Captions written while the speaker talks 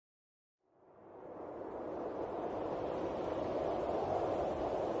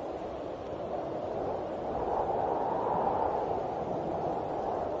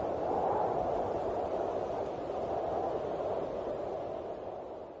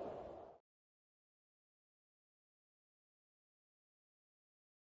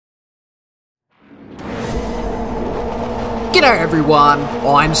G'day everyone,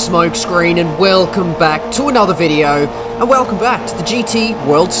 I'm Smokescreen and welcome back to another video, and welcome back to the GT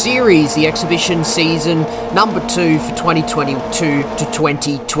World Series, the exhibition season number 2 for 2022 to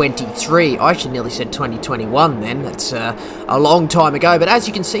 2023. I actually nearly said 2021 then, that's a long time ago, but as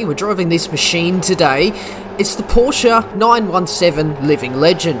you can see we're driving this machine today. It's the Porsche 917 Living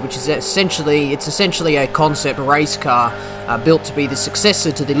Legend, which is essentially a concept race car built to be the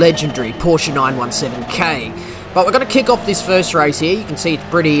successor to the legendary Porsche 917K. But we're going to kick off this first race here. You can see it's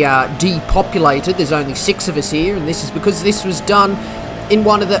pretty depopulated. There's only 6 of us here, and this is because this was done in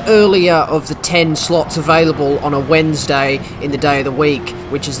one of the earlier of the 10 slots available on a Wednesday in the day of the week,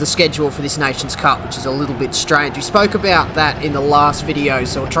 which is the schedule for this Nations Cup, which is a little bit strange. We spoke about that in the last video,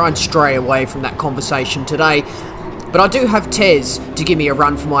 so I'll try and stray away from that conversation today. But I do have Tez to give me a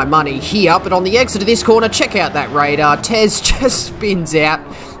run for my money here, but on the exit of this corner, check out that radar. Tez just spins out,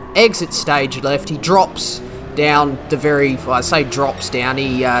 exit stage left, he drops down the very, well, I say drops down,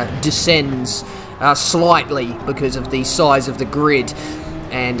 he descends slightly because of the size of the grid,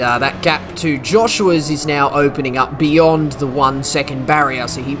 and that gap to Joshua's is now opening up beyond the 1 second barrier,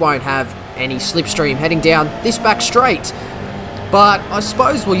 so he won't have any slipstream heading down this back straight. But I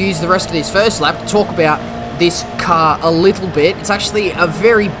suppose we'll use the rest of this first lap to talk about this car a little bit. It's actually a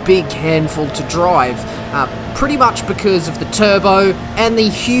very big handful to drive, pretty much because of the turbo and the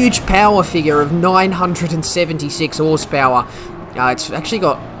huge power figure of 976 horsepower. It's actually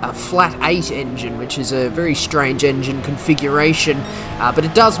got a flat 8 engine, which is a very strange engine configuration, but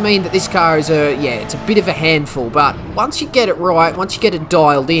it does mean that this car is it's a bit of a handful, but once you get it right, once you get it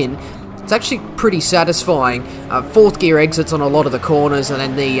dialed in, it's actually pretty satisfying. 4th gear exits on a lot of the corners, and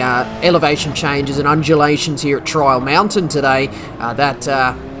then the elevation changes and undulations here at Trial Mountain today, that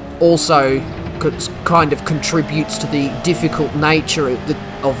also kind of contributes to the difficult nature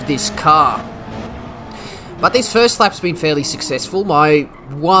of this car. But this first lap's been fairly successful. My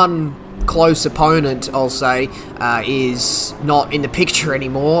one close opponent, I'll say, is not in the picture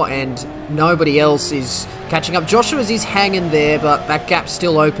anymore, and nobody else is catching up. Joshua's is hanging there, but that gap's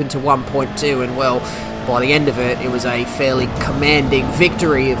still open to 1.2, and well, by the end of it, it was a fairly commanding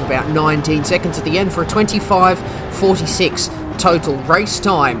victory of about 19 seconds at the end for a 25:46 total race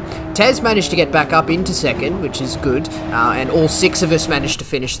time. Taz managed to get back up into second, which is good, and all 6 of us managed to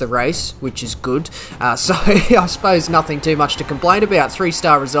finish the race, which is good. So I suppose nothing too much to complain about.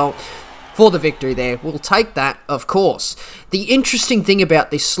 3-star result for the victory there. We'll take that, of course. The interesting thing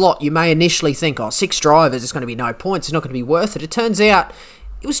about this slot, you may initially think, oh, 6 drivers, it's going to be no points, it's not going to be worth it. It turns out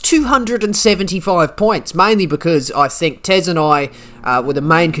it was 275 points, mainly because I think Tez and I were the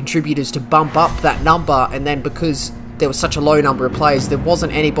main contributors to bump up that number, and then because there was such a low number of players, there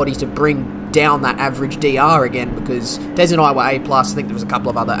wasn't anybody to bring down that average DR again, because Tez and I were A+, I think there was a couple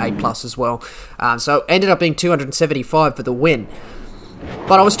of other A+ as well. So ended up being 275 for the win.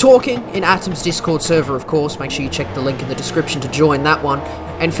 But I was talking in Atom's Discord server, of course, make sure you check the link in the description to join that one,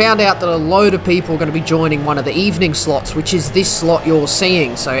 and found out that a load of people are going to be joining one of the evening slots, which is this slot you're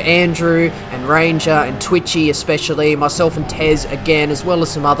seeing. So Andrew and Ranger and Twitchy especially, myself and Tez again, as well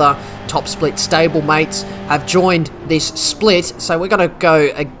as some other top split stable mates have joined this split. So we're going to go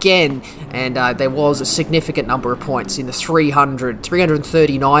again, and there was a significant number of points in the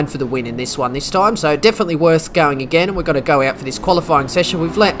 339 for the win in this one this time, so definitely worth going again. And we're going to go out for this qualifying session.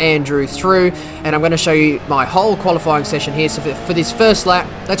 We've let Andrew through, and I'm going to show you my whole qualifying session here. So for this first lap,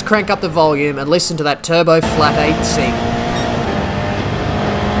 let's crank up the volume and listen to that turbo flat 8 sing.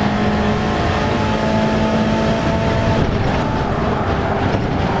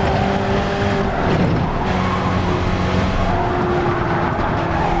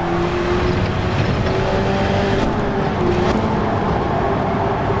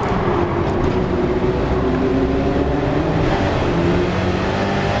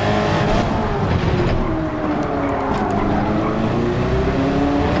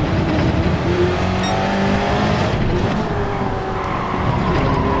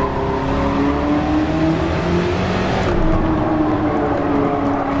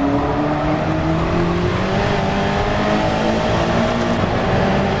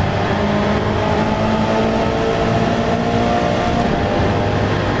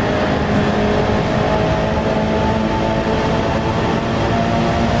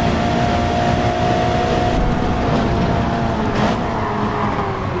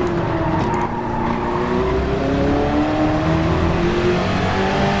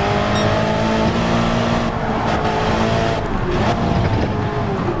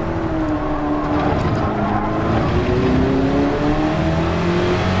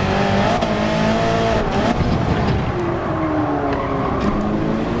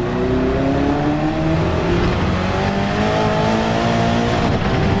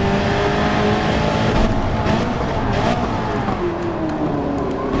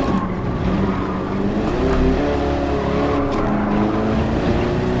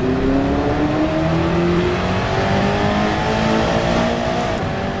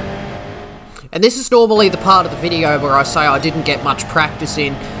 And this is normally the part of the video where I say I didn't get much practice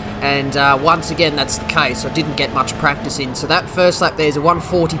in, and once again that's the case. I didn't get much practice in. So that first lap there's a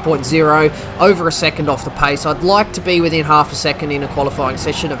 140.0, over a second off the pace. I'd like to be within half a second in a qualifying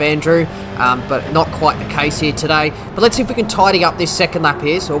session of Andrew, but not quite the case here today. But let's see if we can tidy up this second lap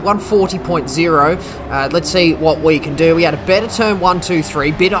here. So a 140.0, let's see what we can do. We had a better turn 1, 2,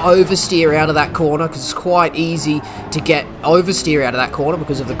 3, bit of oversteer out of that corner, because it's quite easy to get oversteer out of that corner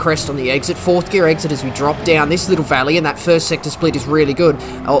because of the crest on the exit. Fourth gear exit as we drop down this little valley, and that first sector split is really good.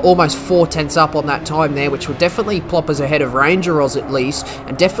 Almost 4/10 up on that time there, which will definitely plop us ahead of Ranger Oz at least,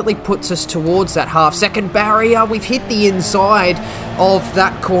 and definitely puts us towards that half-second barrier. We've hit the inside of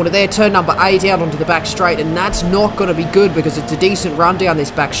that corner there, turn number 8 out onto the back straight, and that's not going to be good because it's a decent run down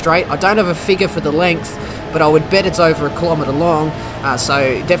this back straight. I don't have a figure for the length, but I would bet it's over 1 kilometre long,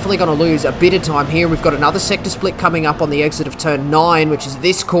 so definitely going to lose a bit of time here. We've got another sector split coming up on the exit of turn 9, which is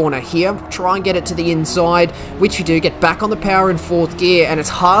this corner here. Try and get it to the inside, which we do. Get back on the power in 4th gear, and it's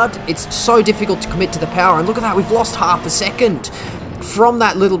hard. It's so difficult to commit to the power, and look at that, we've lost half a second from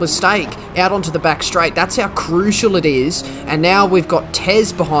that little mistake out onto the back straight. That's how crucial it is. And now we've got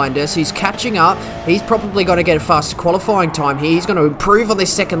Tez behind us. He's catching up. He's probably going to get a faster qualifying time here. He's going to improve on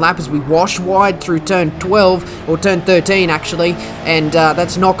this second lap as we wash wide through turn 12, or turn 13 actually, and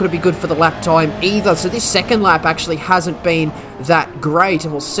that's not going to be good for the lap time either. So this second lap actually hasn't been that great,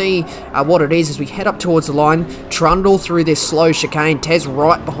 and we'll see what it is as we head up towards the line, trundle through this slow chicane. Tez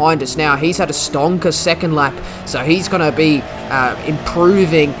right behind us now. He's had a stonker second lap, so he's going to be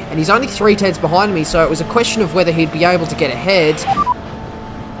improving, and he's only 3/10 behind me, so it was a question of whether he'd be able to get ahead.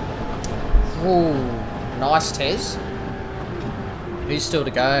 Ooh, nice Tez. Who's still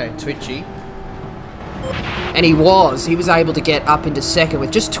to go? Twitchy. And he was able to get up into second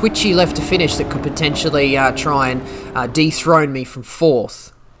with just Twitchy left to finish that could potentially try and dethrone me from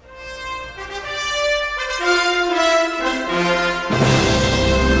 4th.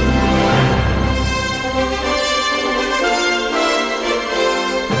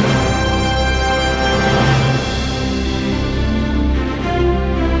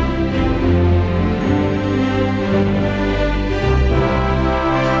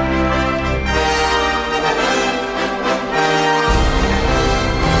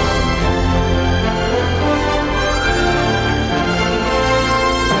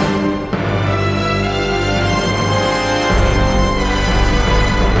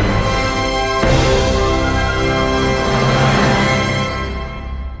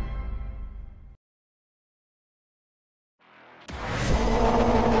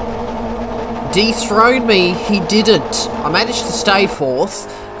 Dethrone me, he didn't. I managed to stay 4th,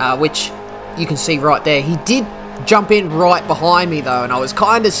 which you can see right there. He did jump in right behind me though, and I was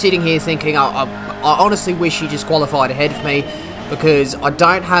kind of sitting here thinking, I honestly wish he just qualified ahead of me, because I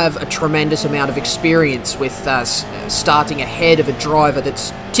don't have a tremendous amount of experience with starting ahead of a driver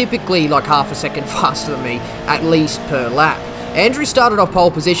that's typically like half a second faster than me, at least per lap. Andrew started off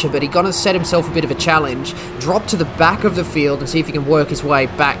pole position, but he got to set himself a bit of a challenge, drop to the back of the field and see if he can work his way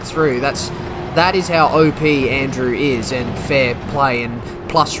back through. That is how OP Andrew is, and fair play and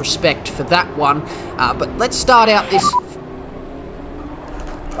plus respect for that one. But let's start out this...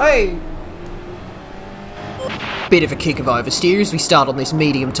 Hey! Bit of a kick of oversteer as we start on this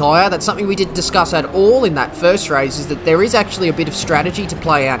medium tyre. That's something we didn't discuss at all in that first race, is that there is actually a bit of strategy to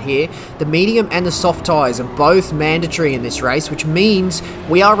play out here. The medium and the soft tyres are both mandatory in this race, which means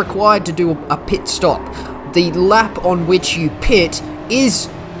we are required to do a pit stop. The lap on which you pit is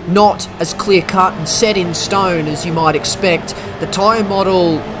not as clear-cut and set in stone as you might expect. The tyre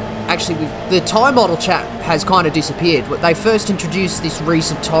model... Actually, the tyre model chat has kind of disappeared. They first introduced this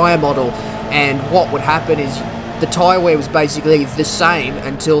recent tyre model, and what would happen is the tyre wear was basically the same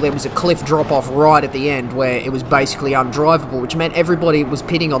until there was a cliff drop-off right at the end where it was basically undrivable, which meant everybody was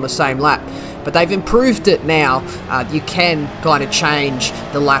pitting on the same lap. But they've improved it now. You can kind of change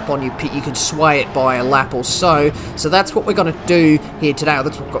the lap on your pit. You can sway it by a lap or so. So that's what we're going to do here today.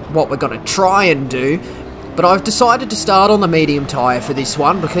 That's what we're going to try and do. But I've decided to start on the medium tyre for this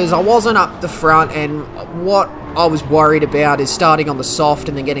one because I wasn't up the front, and what I was worried about is starting on the soft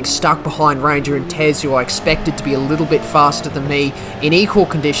and then getting stuck behind Ranger and Tez, who I expected to be a little bit faster than me in equal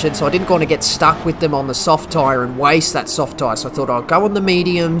conditions, so I didn't want to get stuck with them on the soft tyre and waste that soft tyre, so I thought I'll go on the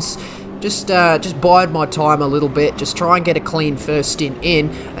mediums, just bide my time a little bit, just try and get a clean first stint in,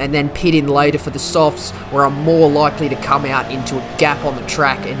 and then pit in later for the softs, where I'm more likely to come out into a gap on the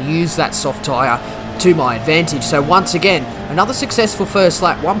track and use that soft tyre to my advantage. So once again, another successful first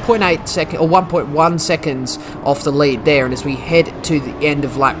lap, 1.1 seconds off the lead there, and as we head to the end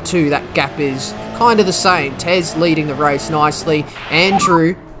of lap 2, that gap is kind of the same. Tez leading the race nicely.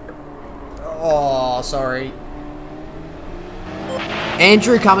 Andrew, Oh, sorry.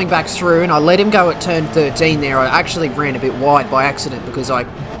 Andrew coming back through, and I let him go at turn 13 there. I actually ran a bit wide by accident because I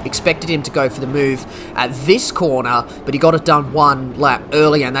expected him to go for the move at this corner, but he got it done one lap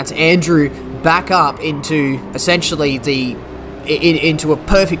earlier, and that's Andrew back up into essentially into a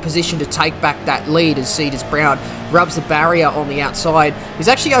perfect position to take back that lead as Cedars Brown rubs the barrier on the outside. He's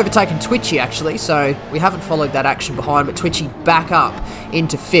actually overtaken Twitchy, actually, so we haven't followed that action behind, but Twitchy back up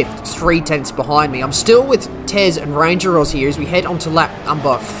into 5th, 3 tenths behind me. I'm still with Tez and Ranger Oz here as we head onto lap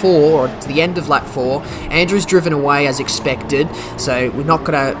number 4, or to the end of lap 4. Andrew's driven away as expected, so we're not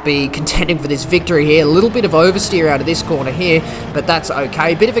going to be contending for this victory here. A little bit of oversteer out of this corner here, but that's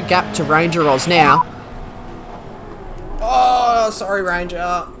okay. Bit of a gap to Ranger Oz now. Oh, sorry, Ranger.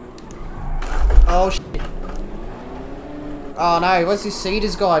 Oh, shit. Oh, no. What's this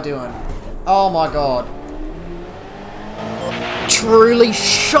Cedars guy doing? Oh, my God. Truly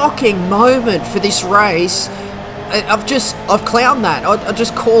shocking moment for this race. I've clowned that. I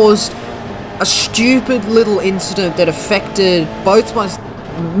just caused a stupid little incident that affected both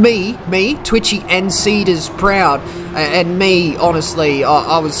me, Twitchy, and Cedars Proud. And me, honestly,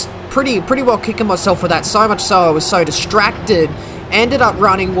 I was pretty well kicking myself for that, so much so I was so distracted. Ended up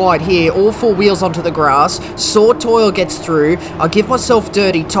running wide here, all 4 wheels onto the grass. Saw Toil gets through. I give myself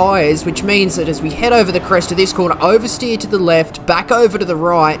dirty tyres, which means that as we head over the crest of this corner, oversteer to the left, back over to the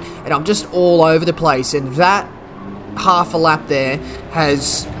right, and I'm just all over the place. And that half a lap there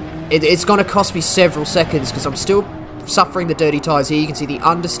it's going to cost me several seconds because I'm still suffering the dirty tyres here. You can see the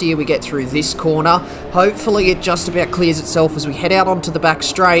understeer we get through this corner. Hopefully it just about clears itself as we head out onto the back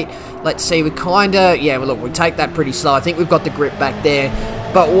straight. Let's see, we kinda, yeah, well, look, we take that pretty slow. I think we've got the grip back there.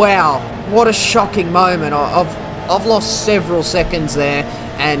 But wow, what a shocking moment. I've lost several seconds there,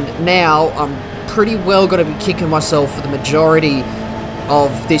 and now I'm pretty well going to be kicking myself for the majority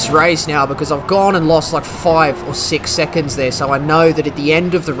of this race now, because I've gone and lost like 5 or 6 seconds there. So I know that at the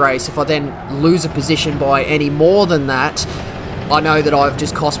end of the race, if I then lose a position by any more than that, I know that I've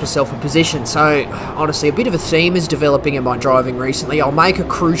just cost myself a position. So honestly, a bit of a theme is developing in my driving recently. I'll make a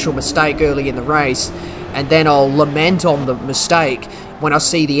crucial mistake early in the race, and then I'll lament on the mistake when I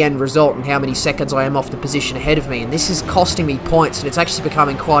see the end result and how many seconds I am off the position ahead of me. And this is costing me points, and it's actually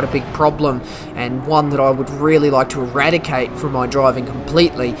becoming quite a big problem, and one that I would really like to eradicate from my driving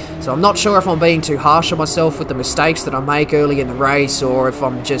completely. So I'm not sure if I'm being too harsh on myself with the mistakes that I make early in the race, or if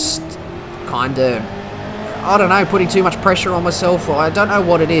I'm just kind of, I don't know, putting too much pressure on myself, or I don't know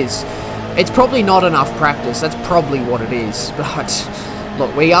what it is. It's probably not enough practice, that's probably what it is. But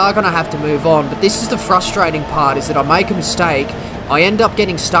look, we are going to have to move on. But this is the frustrating part, is that I make a mistake, I end up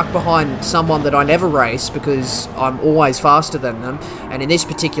getting stuck behind someone that I never race because I'm always faster than them. And in this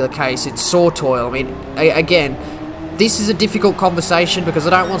particular case, it's Sawtoil. I mean, again, this is a difficult conversation because I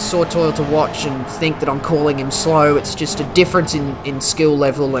don't want Sawtoil to watch and think that I'm calling him slow. It's just a difference in skill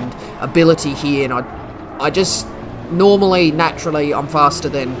level and ability here. And I just, normally, naturally, I'm faster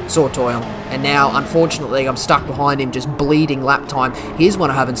than Sawtoil. And now, unfortunately, I'm stuck behind him, just bleeding lap time. Here's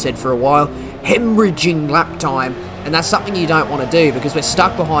one I haven't said for a while. Hemorrhaging lap time. And that's something you don't want to do because we're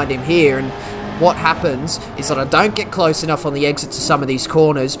stuck behind him here, and what happens is that I don't get close enough on the exits to some of these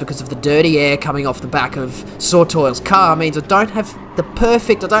corners because of the dirty air coming off the back of Sawtoil's car. Means I don't have the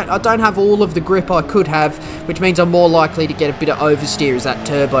perfect, I don't have all of the grip I could have, which means I'm more likely to get a bit of oversteer as that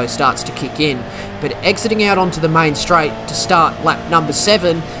turbo starts to kick in. But exiting out onto the main straight to start lap number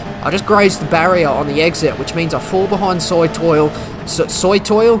 7, I just grazed the barrier on the exit, which means I fall behind Sawtoil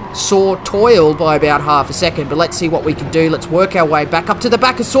by about half a second. But let's see what we can do. Let's work our way back up to the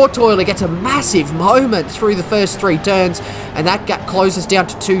back of Sawtoil. He gets a massive moment through the first 3 turns, and that gap closes down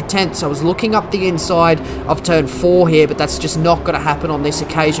to 2 tenths. I was looking up the inside of turn 4 here, but that's just not going to happen on this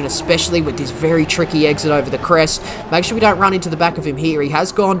occasion, especially with this very tricky exit over the crest. Make sure we don't run into the back of him here. He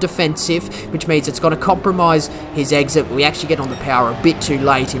has gone defensive, which means it's going to compromise his exit. We actually get on the power a bit too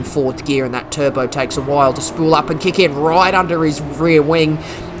late in 4th gear, and that turbo takes a while to spool up and kick in right under his rear wing.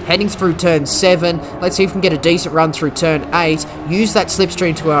 Heading through turn 7, let's see if we can get a decent run through turn 8, use that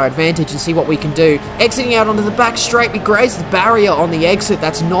slipstream to our advantage and see what we can do. Exiting out onto the back straight, we graze the barrier on the exit.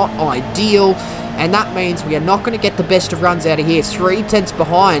 That's not ideal, and that means we are not going to get the best of runs out of here. 3 tenths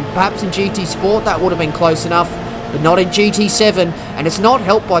behind. Perhaps in GT Sport that would have been close enough, but not in GT7, and it's not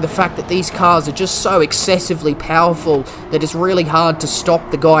helped by the fact that these cars are just so excessively powerful that it's really hard to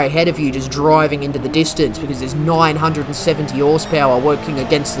stop the guy ahead of you just driving into the distance, because there's 970 horsepower working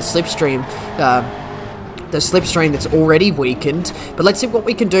against the slipstream the slipstream that's already weakened. But let's see what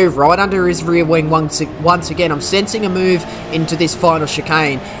we can do right under his rear wing once again. I'm sensing a move into this final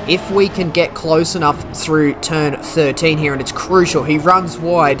chicane. If we can get close enough through turn 13 here, and it's crucial. He runs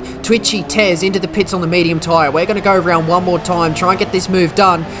wide. Twitchy Tez into the pits on the medium tyre. We're going to go around one more time, try and get this move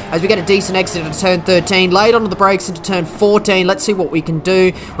done as we get a decent exit into turn 13. Laid onto the brakes into turn 14. Let's see what we can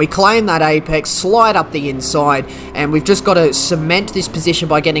do. We claim that apex, slide up the inside, and we've just got to cement this position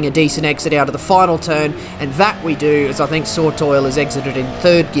by getting a decent exit out of the final turn. And that we do, as I think Sawtoil has exited in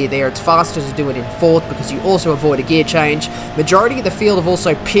third gear there. It's faster to do it in fourth because you also avoid a gear change. Majority of the field have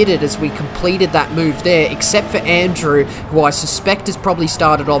also pitted as we completed that move there, except for Andrew, who I suspect has probably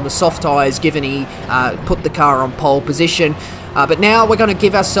started on the soft tyres given he put the car on pole position. But now we're going to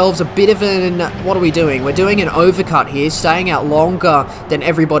give ourselves a bit of an... What are we doing? We're doing an overcut here, staying out longer than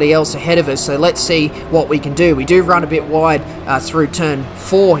everybody else ahead of us. So let's see what we can do. We do run a bit wide through turn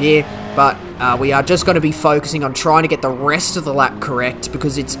 4 here, but we are just going to be focusing on trying to get the rest of the lap correct,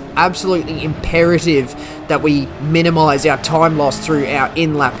 because it's absolutely imperative that we minimise our time loss through our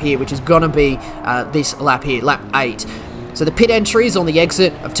in-lap here, which is going to be this lap here, lap 8. So the pit entry is on the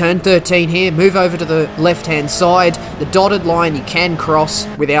exit of turn 13 here. Move over to the left-hand side. The dotted line you can cross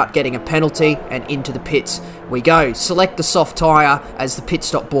without getting a penalty, and into the pits we go. Select the soft tyre as the pit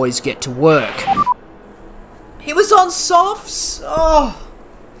stop boys get to work. He was on softs! Oh,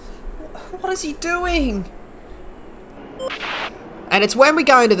 what is he doing? And it's when we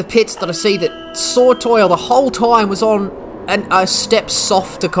go into the pits that I see that Sawtoil the whole time was on a step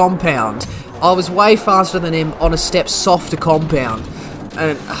softer compound. I was way faster than him on a step softer compound,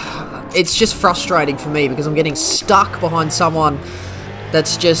 and it's just frustrating for me because I'm getting stuck behind someone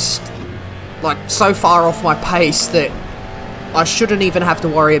that's just like so far off my pace that I shouldn't even have to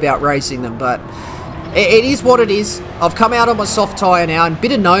worry about racing them. But it is what it is. I've come out on my soft tyre now, and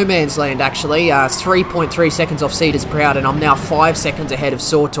bit of no man's land actually. 3.3 seconds off Cedars Proud, and I'm now 5 seconds ahead of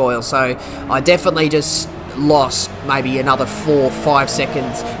Sawtoil, so I definitely just lost maybe another 4 or 5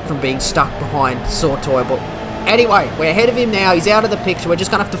 seconds from being stuck behind Sawtoil. But anyway, we're ahead of him now. He's out of the picture. We're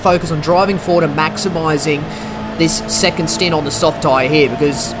just going to have to focus on driving forward and maximising this second stint on the soft tyre here,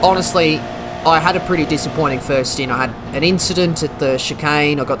 because honestly, I had a pretty disappointing first stint. I had an incident at the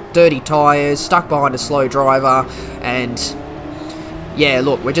chicane. I got dirty tyres, stuck behind a slow driver, and yeah,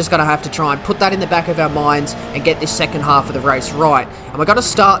 look, we're just going to have to try and put that in the back of our minds and get this second half of the race right. And we're going to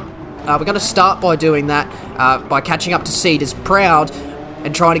start by doing that, by catching up to Cedars Proud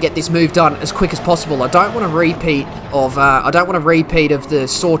and trying to get this move done as quick as possible. I don't want a repeat of the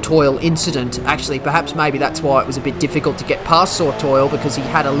Sawtoil incident. Actually, perhaps maybe that's why it was a bit difficult to get past Sawtoil, because he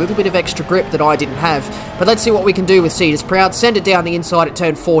had a little bit of extra grip that I didn't have. But let's see what we can do with Cedars Proud. Send it down the inside at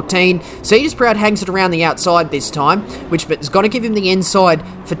turn 14. Cedars Proud hangs it around the outside this time, which is going to give him the inside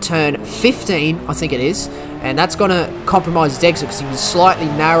for turn 15, I think it is. And that's going to compromise his exit because he was slightly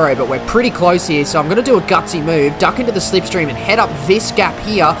narrow, but we're pretty close here. So I'm going to do a gutsy move, duck into the slipstream and head up this gap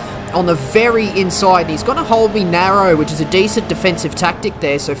here on the very inside. And he's going to hold me narrow, which is a decent defensive tactic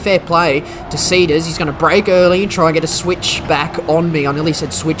there, so fair play to Cedars. He's going to brake early and try and get a switch back on me. I nearly said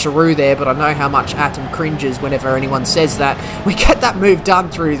switcheroo there, but I know how much Atom cringes whenever anyone says that. We get that move done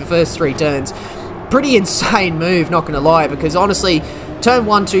through the first 3 turns. Pretty insane move, not going to lie, because honestly, turn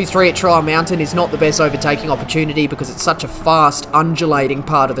 1, 2, 3 at Trial Mountain is not the best overtaking opportunity because it's such a fast, undulating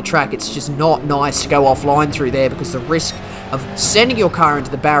part of the track. It's just not nice to go offline through there because the risk of sending your car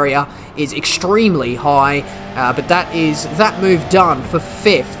into the barrier is extremely high. But that is that move done for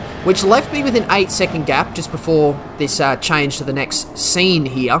 5th, which left me with an 8-second gap just before this change to the next scene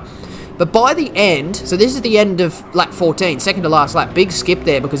here. But by the end, so this is the end of lap 14, second to last lap. Big skip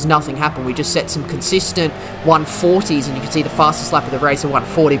there because nothing happened. We just set some consistent 140s, and you can see the fastest lap of the race at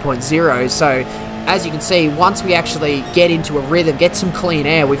 140.0. So as you can see, once we actually get into a rhythm, get some clean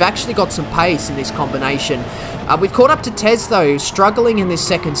air, we've actually got some pace in this combination. We've caught up to Tez though, struggling in this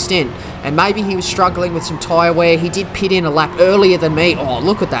second stint, and maybe he was struggling with some tyre wear. He did pit in a lap earlier than me. Oh,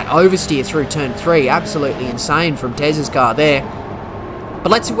 look at that oversteer through turn 3. Absolutely insane from Tez's car there. But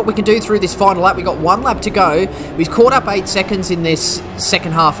let's see what we can do through this final lap. We've got 1 lap to go. We've caught up 8 seconds in this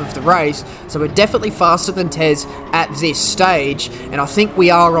second half of the race, so we're definitely faster than Tez at this stage, and I think we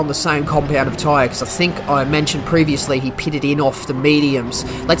are on the same compound of tyre, because I think I mentioned previously he pitted in off the mediums.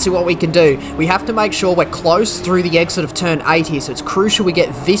 Let's see what we can do. We have to make sure we're close through the exit of turn 8 here, so it's crucial we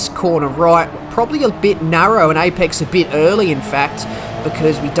get this corner right. We're probably a bit narrow and apex a bit early, in fact,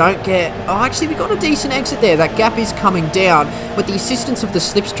 because we don't get... Oh, actually, we got a decent exit there. That gap is coming down. With the assistance of the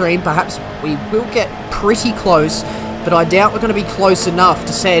slipstream, perhaps we will get pretty close but I doubt we're going to be close enough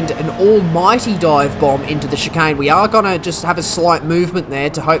to send an almighty dive bomb into the chicane. We are going to just have a slight movement there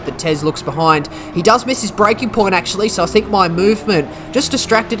to hope that Tez looks behind. He does miss his braking point, actually, so I think my movement just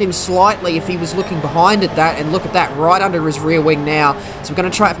distracted him slightly if he was looking behind at that, and look at that, right under his rear wing now. So we're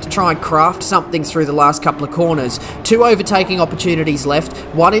going to have to try and craft something through the last couple of corners. 2 overtaking opportunities left,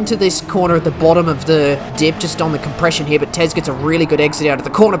 one into this corner at the bottom of the dip, just on the compression here, but Tez gets a really good exit out of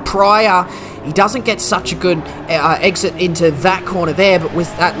the corner prior. He doesn't get such a good exit into that corner there, but with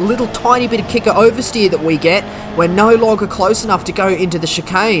that little tiny bit of kicker oversteer that we get, we're no longer close enough to go into the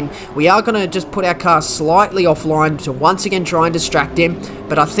chicane. We are going to just put our car slightly offline to once again try and distract him,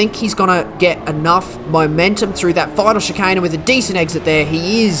 but I think he's going to get enough momentum through that final chicane, and with a decent exit there,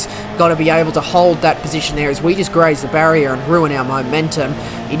 he is going to be able to hold that position there as we just graze the barrier and ruin our momentum.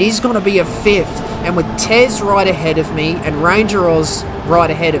 It is going to be a 5th, and with Tez right ahead of me and Ranger Oz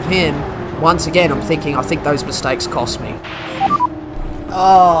right ahead of him, once again, I'm thinking, I think those mistakes cost me.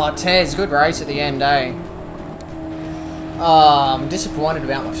 Oh, Tez, good race at the end, eh? Oh, I'm disappointed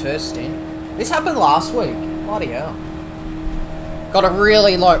about my first stint. This happened last week. Bloody hell. Got a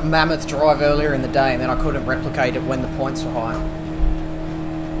really, like, mammoth drive earlier in the day, and then I couldn't replicate it when the points were high.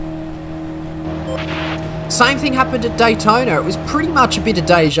 Same thing happened at Daytona. It was pretty much a bit of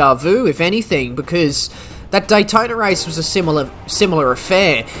deja vu, if anything, because that Daytona race was a similar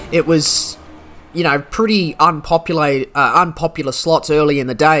affair. It was, you know, pretty unpopular slots early in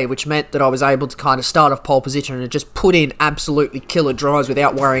the day, which meant that I was able to kind of start off pole position and just put in absolutely killer drives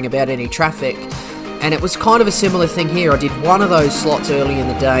without worrying about any traffic. And it was kind of a similar thing here. I did one of those slots early in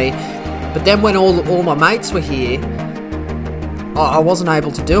the day, but then when all my mates were here, I wasn't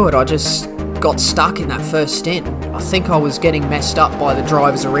able to do it. I just got stuck in that first stint. I think I was getting messed up by the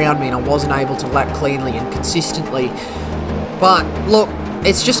drivers around me and I wasn't able to lap cleanly and consistently. But look,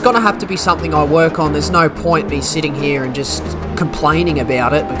 it's just going to have to be something I work on. There's no point me sitting here and just complaining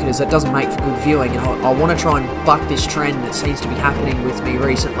about it, because it doesn't make for good viewing, and I want to try and buck this trend that seems to be happening with me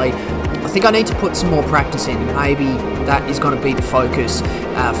recently. I think I need to put some more practice in, and maybe that is going to be the focus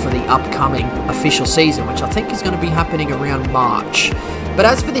for the upcoming official season, which I think is going to be happening around March. But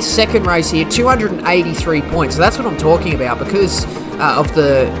as for this second race here, 283 points, so that's what I'm talking about. Because of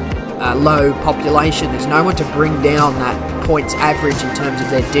the low population, there's no one to bring down that points average in terms of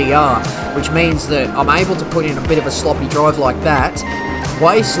their DR, which means that I'm able to put in a bit of a sloppy drive like that,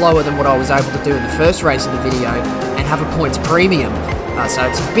 way slower than what I was able to do in the first race of the video, and have a points premium. So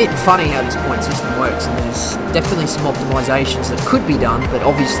it's a bit funny how this point system works, and there's definitely some optimizations that could be done, but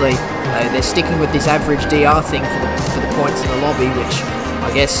obviously they're sticking with this average DR thing for the points in the lobby, which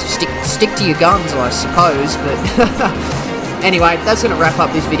I guess stick to your guns, I suppose, but anyway, that's going to wrap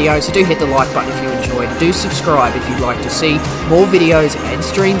up this video, so do hit the like button if you enjoyed. Do subscribe if you'd like to see more videos and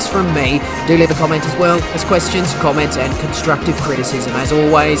streams from me. Do leave a comment as well as questions, comments, and constructive criticism. As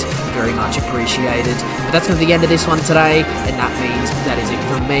always, very much appreciated. But that's going to be the end of this one today, and that means that is it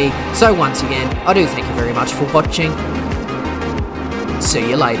from me. So once again, I do thank you very much for watching. See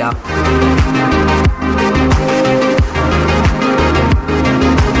you later.